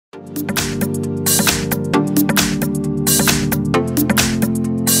I've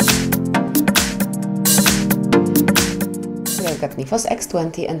got Neffos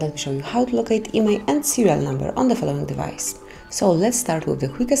X20 and let me show you how to locate IMEI and serial number on the following device. So let's start with the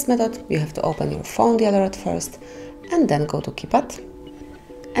quickest method. You have to open your phone dialer at first and then go to keypad.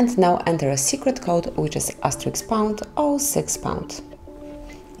 And now enter a secret code, which is *#06#.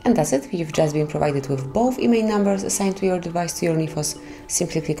 And that's it, you've just been provided with both IMEI numbers assigned to your device, to your Neffos.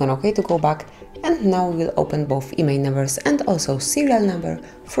 Simply click on OK to go back, and now we'll open both IMEI numbers and also serial number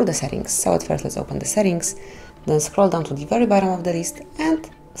through the settings. So at first let's open the settings, then scroll down to the very bottom of the list and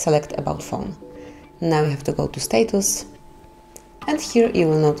select About Phone. Now you have to go to Status, and here you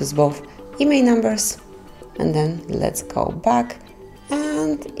will notice both IMEI numbers, and then let's go back,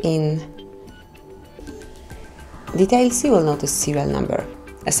 and in Details you will notice serial number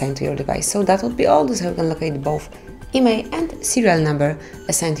assigned to your device. So that would be all. This is how you can locate both IMEI and serial number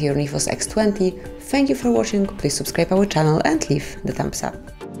assigned to your Neffos X20. Thank you for watching, please subscribe our channel and leave the thumbs up.